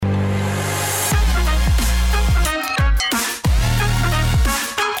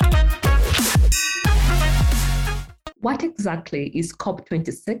What exactly is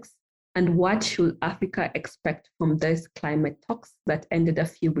COP26 and what should Africa expect from these climate talks that ended a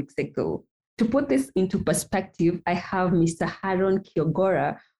few weeks ago? To put this into perspective, I have Mr. Haron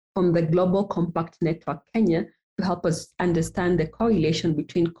Kiogora from the Global Compact Network Kenya to help us understand the correlation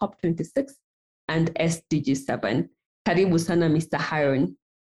between COP26 and SDG 7. Karibu sana, Mr. Haron.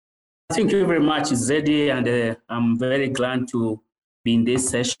 Thank you very much, Zedi, and I'm very glad to be in this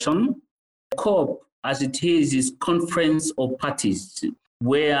session. COP, as it is conference of parties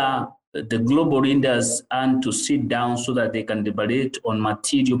where the global leaders are to sit down so that they can deliberate on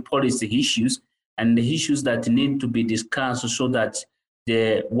material policy issues and the issues that need to be discussed so that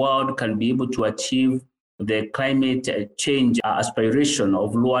the world can be able to achieve the climate change aspiration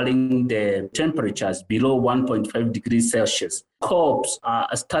of lowering the temperatures below 1.5 degrees Celsius. COPs are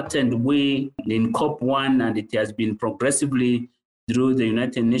started way in COP1, and it has been progressively through the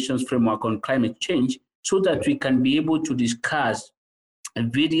United Nations framework on climate change so that we can be able to discuss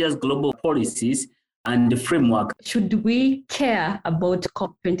various global policies and the framework. Should we care about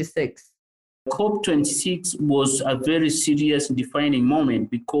COP26? COP26 was a very serious defining moment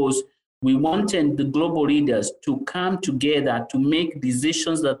because we wanted the global leaders to come together to make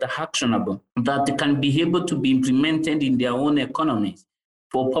decisions that are actionable, that can be able to be implemented in their own economies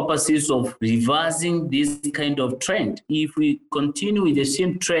for purposes of reversing this kind of trend. If we continue with the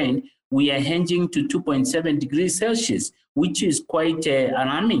same trend, we are hinging to 2.7 degrees Celsius, which is quite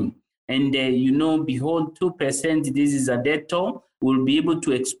alarming. And behold, 2%, this is a dead toll. We'll be able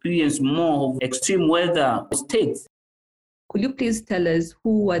to experience more of extreme weather states. Could you please tell us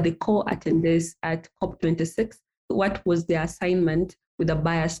who were the co-attenders at COP26? What was their assignment with a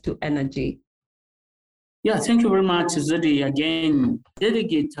bias to energy? Yeah, thank you very much, Zedi. Again,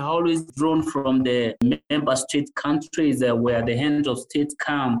 delegates are always drawn from the member state countries where the heads of state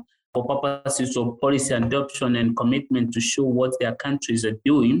come for purposes of policy adoption and commitment to show what their countries are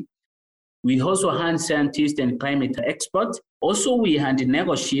doing. We also had scientists and climate experts. Also, we had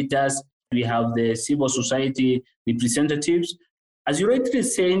negotiators. We have the civil society representatives. As you rightly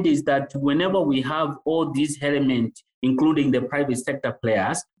saying, is that whenever we have all these elements, including the private sector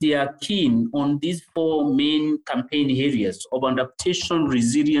players, they are keen on these four main campaign areas of adaptation,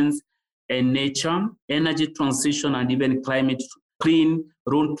 resilience, and nature, energy transition, and even climate, clean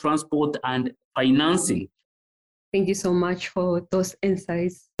road transport, and financing. Thank you so much for those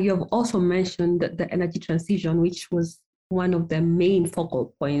insights. You have also mentioned the energy transition, which was one of the main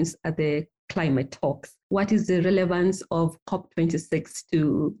focal points at the climate talks. What is the relevance of COP26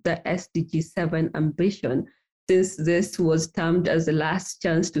 to the SDG 7 ambition, since this was termed as the last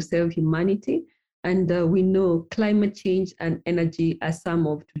chance to save humanity? And we know climate change and energy are some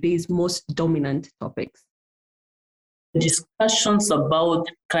of today's most dominant topics. Discussions about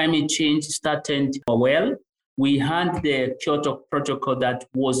climate change started well. We had the Kyoto Protocol that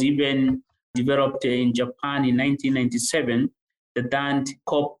was even developed in Japan in 1997, the DANT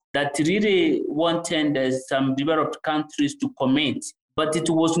COP that really wanted some developed countries to commit. But it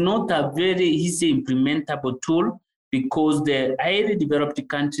was not a very easy implementable tool because the highly developed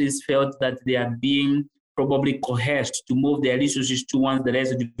countries felt that they are being probably coerced to move their resources towards the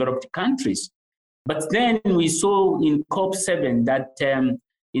less developed countries. But then we saw in COP7 that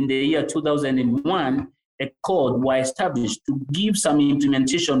in the year 2001, a code was established to give some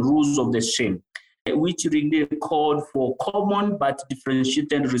implementation rules of the same, which really called for common but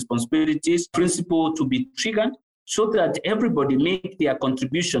differentiated responsibilities principle to be triggered so that everybody make their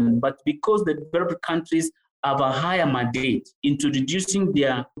contribution. But because the developed countries have a higher mandate into reducing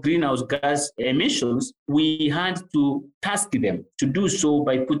their greenhouse gas emissions, we had to task them to do so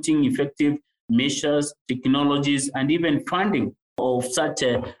by putting effective measures, technologies, and even funding of such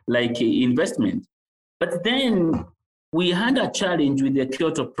investment. But then we had a challenge with the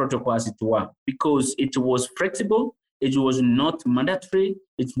Kyoto Protocol, as it were, because it was flexible, it was not mandatory,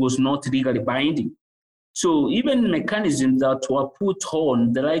 it was not legally binding. So even mechanisms that were put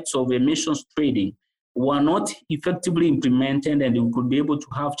on the likes of emissions trading were not effectively implemented, and we could be able to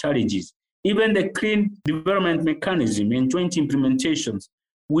have challenges. Even the clean development mechanism and joint implementations,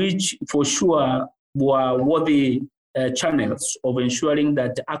 which for sure were worthy channels of ensuring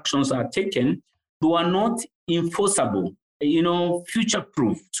that actions are taken, they were not enforceable,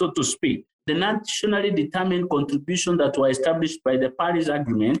 future-proof, so to speak. The nationally determined contribution that were established by the Paris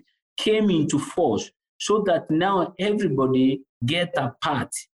Agreement came into force so that now everybody get a part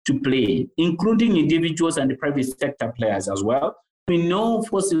to play, including individuals and the private sector players as well. We know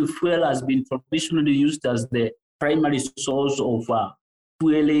fossil fuel has been traditionally used as the primary source of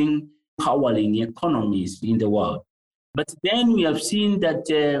fueling, powering economies in the world. But then we have seen that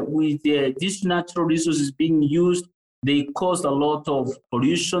with these natural resources being used They caused a lot of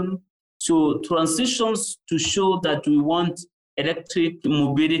pollution. So transitions to show that we want electric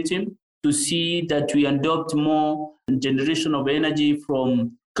mobility, to see that we adopt more generation of energy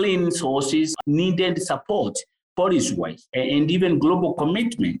from clean sources, needed support policy-wise and even global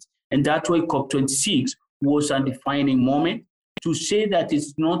commitment. And that's why COP26 was a defining moment to say that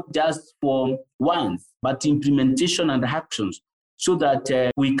it's not just for once, but implementation and actions so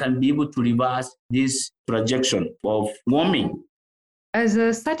that we can be able to reverse this projection of warming. As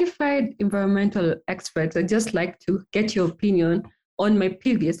a certified environmental expert, I'd just like to get your opinion on my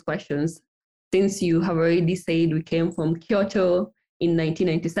previous questions. Since you have already said we came from Kyoto in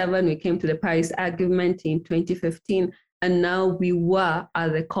 1997, we came to the Paris Agreement in 2015, and now we were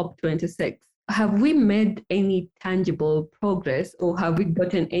at the COP26. Have we made any tangible progress, or have we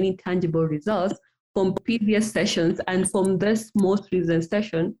gotten any tangible results from previous sessions and from this most recent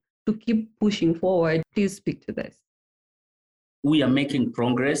session to keep pushing forward? Please speak to this. We are making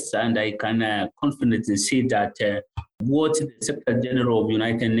progress, and I can confidently say that what the Secretary General of the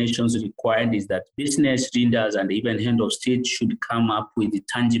United Nations required is that business leaders and even head of state should come up with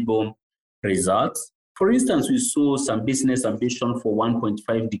tangible results. For instance, we saw some business ambition for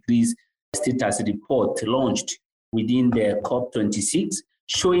 1.5 degrees status report launched within the COP26,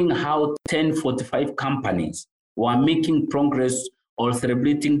 showing how 1045 companies were making progress or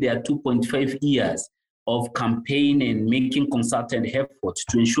celebrating their 2.5 years of campaign and making concerted efforts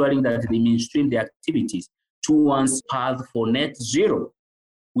to ensuring that they mainstream their activities towards path for net zero.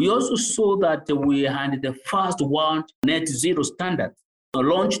 We also saw that we had the first world net zero standard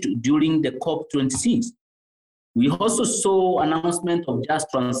launched during the COP26. We also saw announcement of just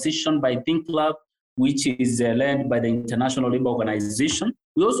transition by Think Lab, which is led by the International Labour Organization.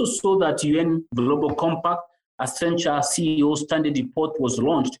 We also saw that UN Global Compact, Accenture CEO standard report was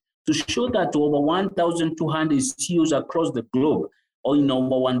launched to show that over 1,200 CEOs across the globe, or in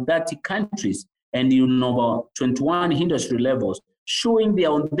over 130 countries and in over 21 industry levels, showing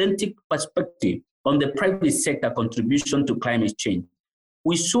their authentic perspective on the private sector contribution to climate change.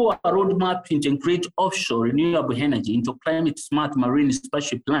 We saw a roadmap to integrate offshore renewable energy into climate-smart marine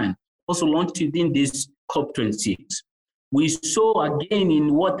spatial plan, also launched within this COP26. We saw again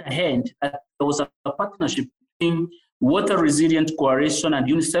in Water Ahead that there was a partnership between Water Resilient Coalition and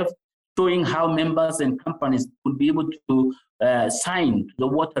UNICEF, showing how members and companies could be able to sign the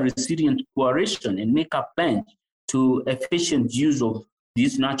Water Resilient Coalition and make a plan to efficient use of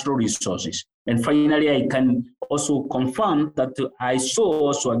these natural resources. And finally, I can also confirm that I saw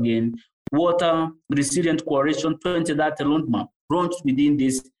also again Water Resilient Coalition 2030 roadmap launched within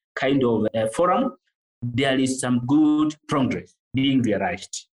this kind of forum. There is some good progress being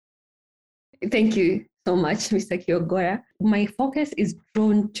realized. Thank you so much, Mr. Kiogora. My focus is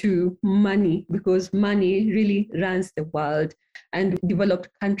drawn to money because money really runs the world, and developed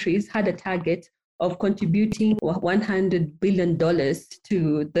countries had a target of contributing $100 billion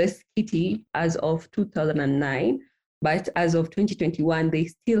to this kitty as of 2009. But as of 2021, they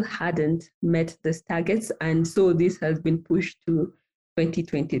still hadn't met these targets. And so this has been pushed to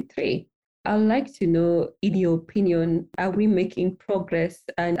 2023. I'd like to know, in your opinion, are we making progress,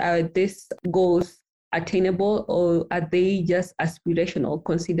 and are these goals attainable, or are they just aspirational,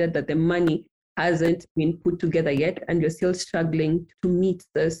 consider that the money hasn't been put together yet and you're still struggling to meet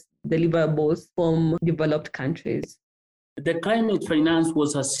these deliverables from developed countries? The climate finance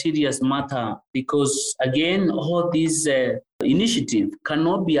was a serious matter because, again, all these initiatives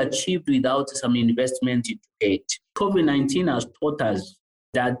cannot be achieved without some investment into it. COVID-19 has taught us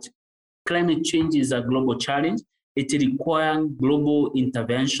that climate change is a global challenge. It requires global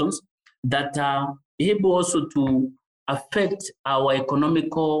interventions that are able also to affect our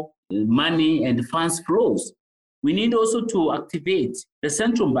economical money and funds flows. We need also to activate the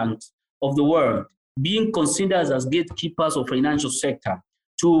central banks of the world, being considered as gatekeepers of financial sector,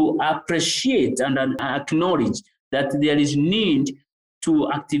 to appreciate and acknowledge that there is need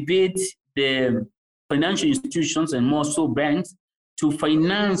to activate the financial institutions and more so banks to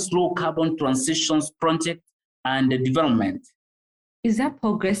finance low carbon transitions projects and development. Is there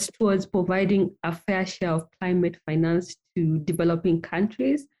progress towards providing a fair share of climate finance to developing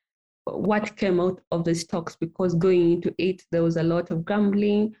countries? What came out of these talks? Because going into it, there was a lot of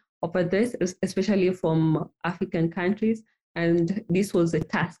grumbling over this, especially from African countries. And this was a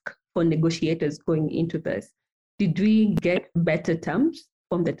task for negotiators going into this. Did we get better terms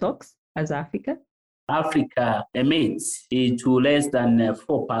from the talks as Africa? Africa emits to less than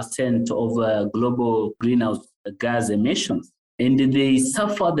 4% of global greenhouse gas emissions. And they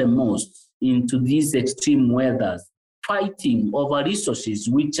suffer the most into these extreme weathers, fighting over resources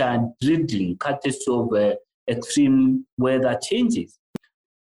which are dwindling, courtesy of extreme weather changes.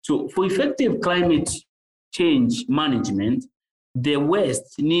 So for effective climate change management, the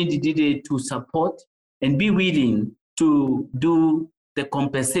West needed to support and be willing to do the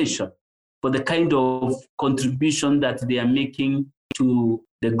compensation for the kind of contribution that they are making to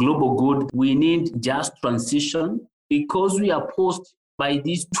the global good. We need just transition because we are posed by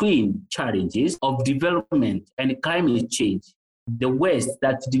these twin challenges of development and climate change. The West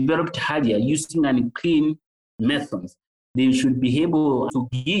that developed earlier using unclean methods, they should be able to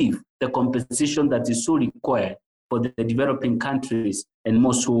give the compensation that is so required for the developing countries and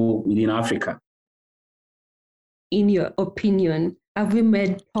more so within Africa. In your opinion, have we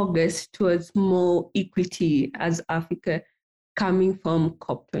made progress towards more equity as Africa coming from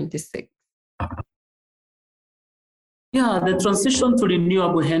COP26? Yeah, the transition to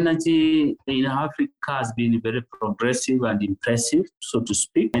renewable energy in Africa has been very progressive and impressive, so to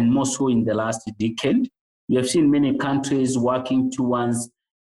speak, and more so in the last decade. We have seen many countries working towards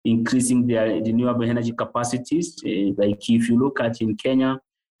increasing their renewable energy capacities. Like if you look at in Kenya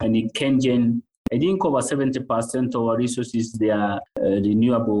and in Kenyan, I think over 70% of our resources, they are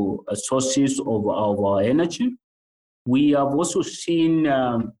renewable sources of our energy. We have also seen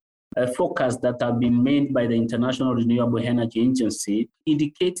a focus that have been made by the International Renewable Energy Agency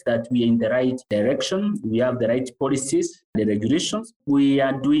indicate that we are in the right direction. We have the right policies, the regulations. We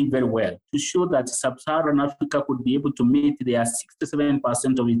are doing very well to show that sub-Saharan Africa could be able to meet their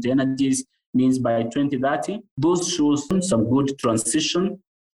 67% of its energy needs by 2030. Those shows some good transition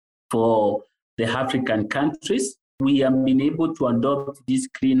for the African countries. We have been able to adopt these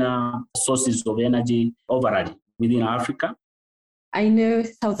cleaner sources of energy overall within Africa. I know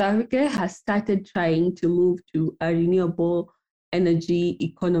South Africa has started trying to move to a renewable energy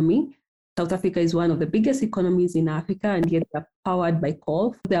economy. South Africa is one of the biggest economies in Africa, and yet they're powered by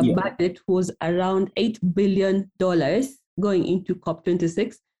coal. Their budget was around $8 billion going into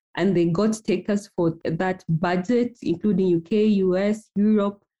COP26, and they got takers for that budget, including UK, US,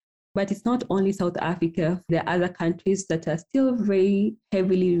 Europe. But it's not only South Africa. There are other countries that are still very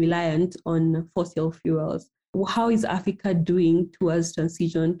heavily reliant on fossil fuels. How is Africa doing towards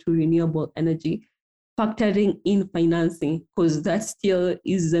transition to renewable energy, factoring in financing? Because that still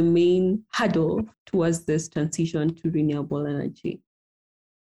is the main hurdle towards this transition to renewable energy.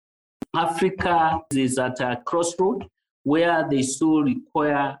 Africa is at a crossroad where they still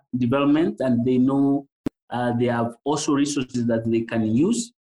require development, and they know they have also resources that they can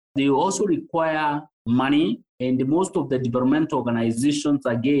use. They also require money, and most of the development organizations,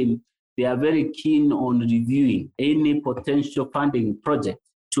 again, they are very keen on reviewing any potential funding project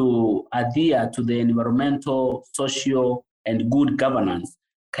to adhere to the environmental, social, and good governance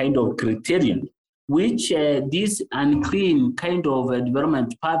kind of criterion, which these unclean kind of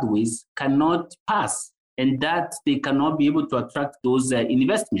development pathways cannot pass, and that they cannot be able to attract those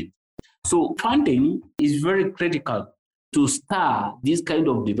investments. So funding is very critical to start this kind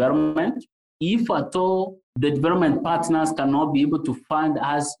of development. If at all the development partners cannot be able to fund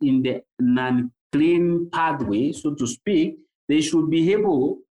us in the non-clean pathway, so to speak, they should be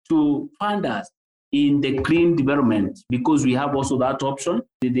able to fund us in the clean development, because we have also that option.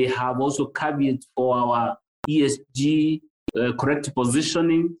 They have also caveats for our ESG correct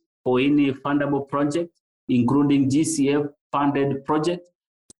positioning for any fundable project, including GCF funded project.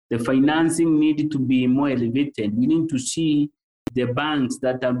 The financing needed to be more elevated. We need to see the banks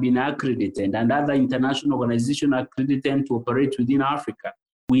that have been accredited and other international organizations accredited to operate within Africa.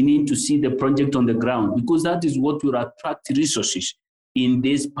 We need to see the project on the ground, because that is what will attract resources in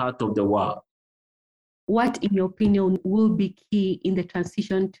this part of the world. What, in your opinion, will be key in the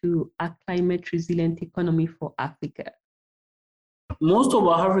transition to a climate resilient economy for Africa? Most of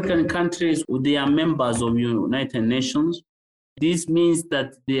our African countries, they are members of the United Nations. This means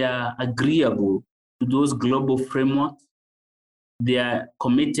that they are agreeable to those global frameworks. They are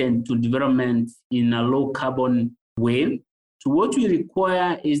committed to development in a low carbon way. So what we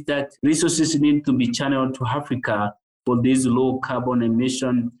require is that resources need to be channeled to Africa for this low carbon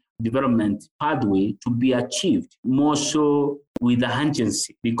emission development pathway to be achieved, more so with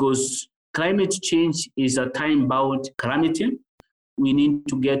urgency, because climate change is a time-bound calamity. We need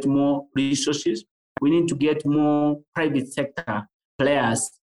to get more resources. We need to get more private sector players.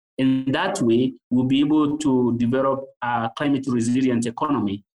 In that way, we'll be able to develop a climate resilient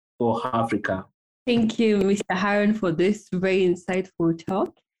economy for Africa. Thank you, Mr. Haron, for this very insightful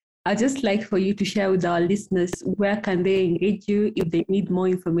talk. I'd just like for you to share with our listeners, where can they engage you if they need more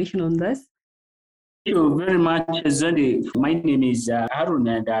information on this? Thank you very much, Zodi. My name is Haron,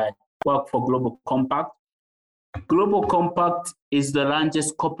 and I work for Global Compact. Global Compact is the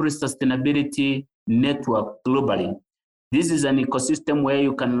largest corporate sustainability network globally. This is an ecosystem where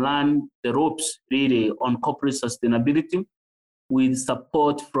you can learn the ropes really on corporate sustainability with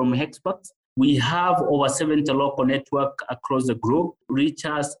support from experts. We have over 70 local networks across the globe. Reach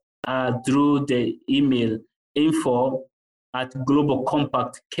us through the email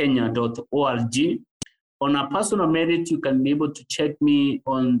info@globalcompactkenya.org. On a personal merit, you can be able to check me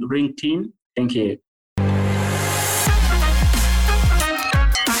on LinkedIn. Thank you.